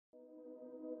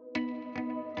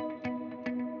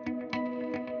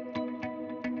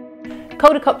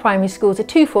Caldecott Primary School is a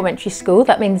two-form entry school.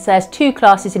 That means there's 2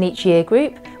 classes in each year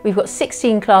group. We've got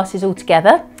 16 classes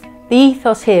altogether. The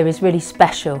ethos here is really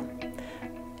special.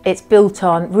 It's built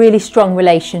on really strong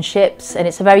relationships, and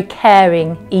it's a very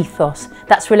caring ethos.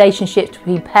 That's relationships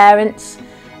between parents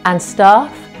and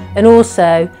staff, and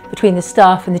also between the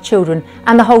staff and the children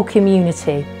and the whole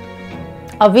community.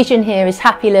 Our vision here is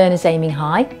happy learners aiming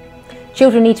high.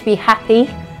 Children need to be happy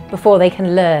before they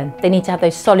can learn. They need to have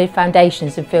those solid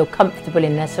foundations and feel comfortable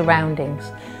in their surroundings.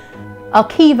 Our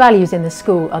key values in the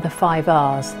school are the 5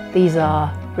 R's. These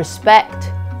are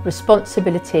respect,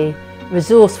 responsibility,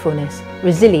 resourcefulness,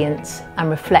 resilience and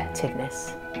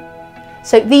reflectiveness.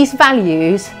 So these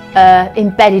values are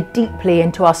embedded deeply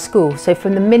into our school. So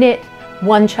from the minute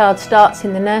one child starts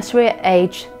in the nursery at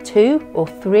age 2 or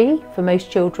 3 for most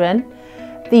children,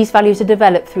 these values are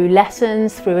developed through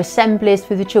lessons, through assemblies,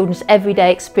 through the children's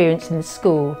everyday experience in the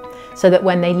school, so that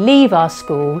when they leave our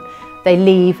school, they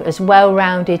leave as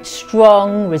well-rounded,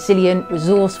 strong, resilient,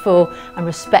 resourceful and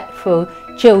respectful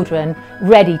children,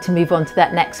 ready to move on to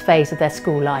that next phase of their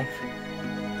school life.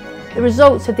 The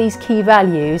results of these key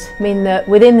values mean that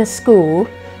within the school,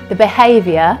 the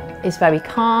behaviour is very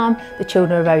calm, the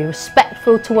children are very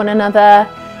respectful to one another,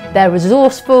 they're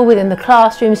resourceful within the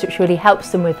classrooms, which really helps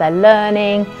them with their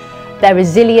learning. They're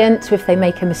resilient, so if they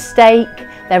make a mistake,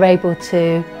 they're able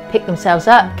to pick themselves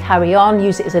up, carry on,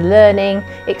 use it as a learning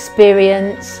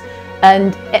experience,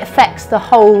 and it affects the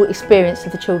whole experience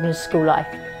of the children's school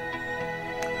life.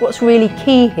 What's really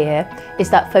key here is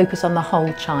that focus on the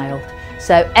whole child.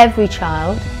 So every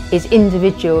child is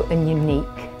individual and unique,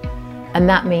 and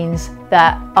that means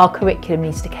that our curriculum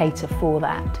needs to cater for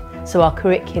that. So our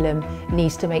curriculum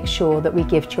needs to make sure that we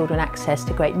give children access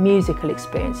to great musical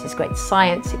experiences, great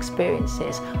science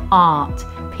experiences, art,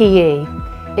 PE.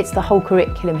 It's the whole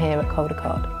curriculum here at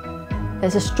Caldecott.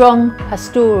 There's a strong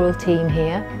pastoral team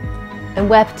here, and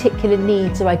where particular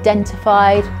needs are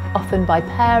identified, often by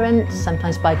parents,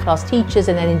 sometimes by class teachers,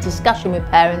 and then in discussion with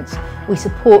parents, we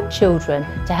support children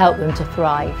to help them to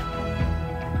thrive.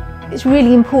 It's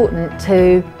really important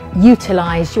to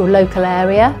utilise your local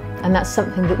area, and that's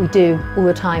something that we do all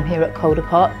the time here at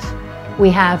Caldecott.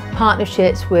 We have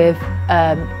partnerships with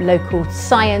local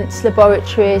science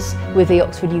laboratories, with the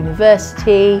Oxford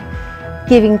University,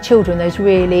 giving children those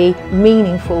really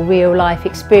meaningful real life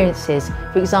experiences.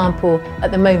 For example,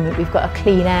 at the moment we've got a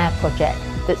clean air project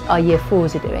that our Year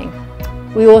 4s are doing.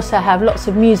 We also have lots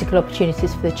of musical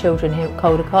opportunities for the children here at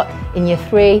Caldecott. In Year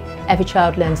 3, every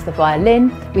child learns the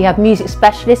violin. We have music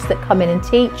specialists that come in and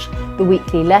teach the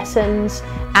weekly lessons,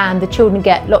 and the children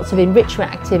get lots of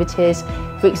enrichment activities.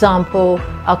 For example,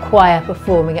 our choir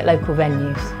performing at local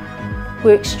venues.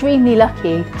 We're extremely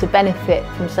lucky to benefit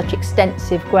from such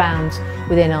extensive grounds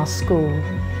within our school,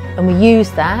 and we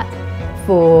use that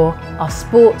for our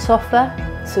sports offer.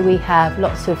 So we have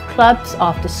lots of clubs,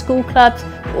 after school clubs,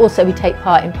 but also we take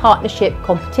part in partnership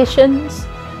competitions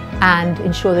and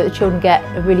ensure that the children get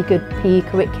a really good PE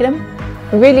curriculum.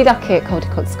 We're really lucky at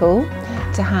Caldecott School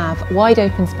to have wide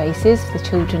open spaces for the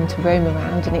children to roam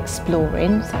around and explore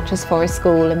in, such as Forest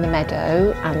School and the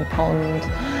meadow and the pond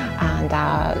and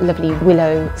our lovely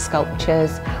willow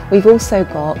sculptures. We've also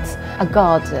got a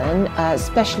garden,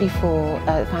 especially for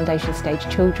foundation stage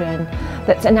children,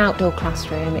 that's an outdoor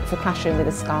classroom. It's a classroom with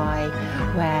a sky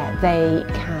where they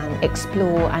can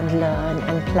explore and learn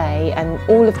and play, and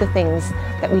all of the things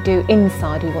that we do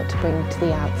inside we want to bring to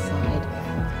the outside.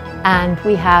 And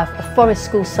we have a Forest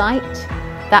School site.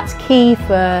 That's key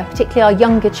for particularly our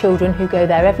younger children who go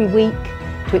there every week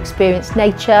to experience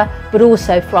nature, but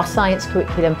also for our science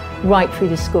curriculum right through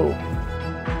the school.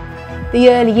 The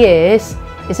early years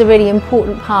is a really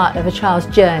important part of a child's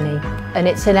journey, and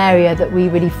it's an area that we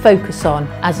really focus on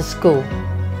as a school.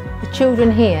 The children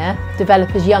here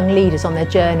develop as young leaders on their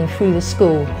journey through the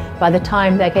school. By the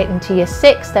time they're getting to Year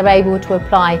 6, they're able to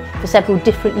apply for several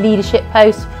different leadership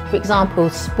posts, for example,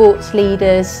 sports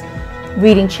leaders,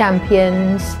 reading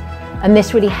champions, and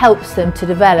this really helps them to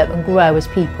develop and grow as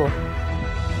people.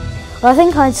 Well, I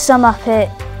think I'd sum up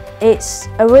it's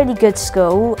a really good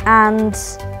school and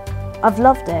I've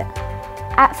loved it.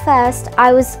 At first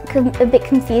I was a bit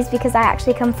confused because I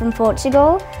actually come from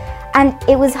Portugal, and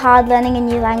it was hard learning a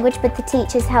new language, but the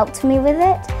teachers helped me with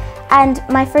it. And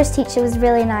my first teacher was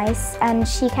really nice, and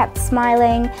she kept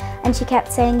smiling and she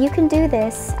kept saying, "You can do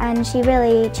this," and she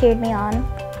really cheered me on.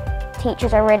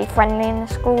 Teachers are really friendly in the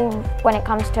school when it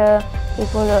comes to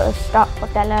people that are stuck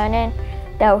with their learning.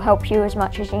 They'll help you as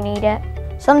much as you need it.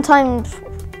 Sometimes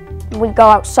we go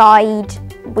outside,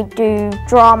 we do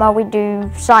drama, we do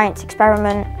science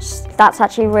experiments. That's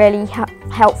actually really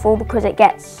helpful because it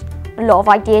gets a lot of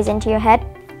ideas into your head.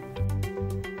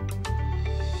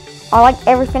 I like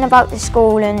everything about the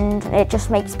school, and it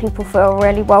just makes people feel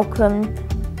really welcome.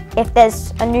 If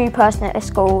there's a new person at the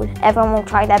school, everyone will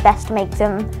try their best to make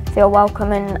them feel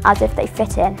welcome and as if they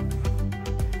fit in.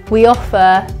 We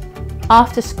offer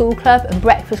after school club and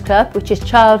breakfast club, which is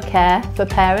childcare for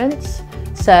parents.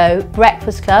 So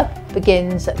breakfast club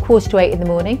begins at 8:15 in the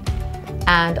morning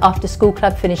and after school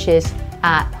club finishes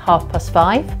at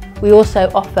 5:30. We also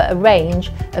offer a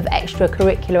range of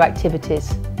extracurricular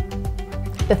activities.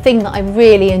 The thing that I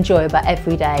really enjoy about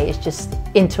every day is just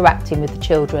interacting with the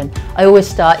children. I always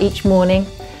start each morning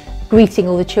greeting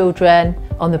all the children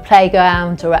on the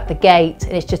playground or at the gate,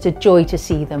 and it's just a joy to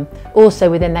see them. Also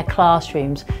within their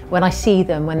classrooms, when I see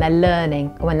them, when they're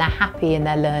learning, and when they're happy in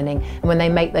their learning, and when they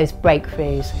make those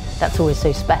breakthroughs, that's always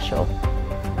so special.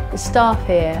 The staff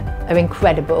here are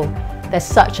incredible. They're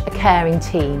such a caring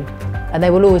team, and they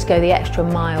will always go the extra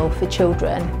mile for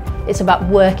children. It's about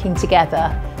working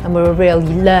together, and we're a real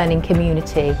learning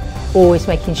community, always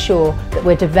making sure that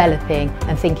we're developing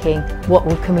and thinking, what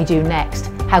can we do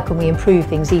next? How can we improve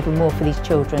things even more for these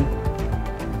children?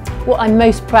 What I'm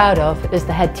most proud of as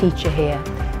the head teacher here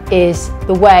is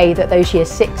the way that those year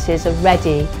sixes are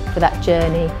ready for that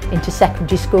journey into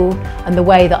secondary school, and the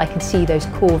way that I can see those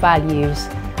core values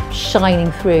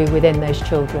shining through within those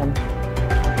children.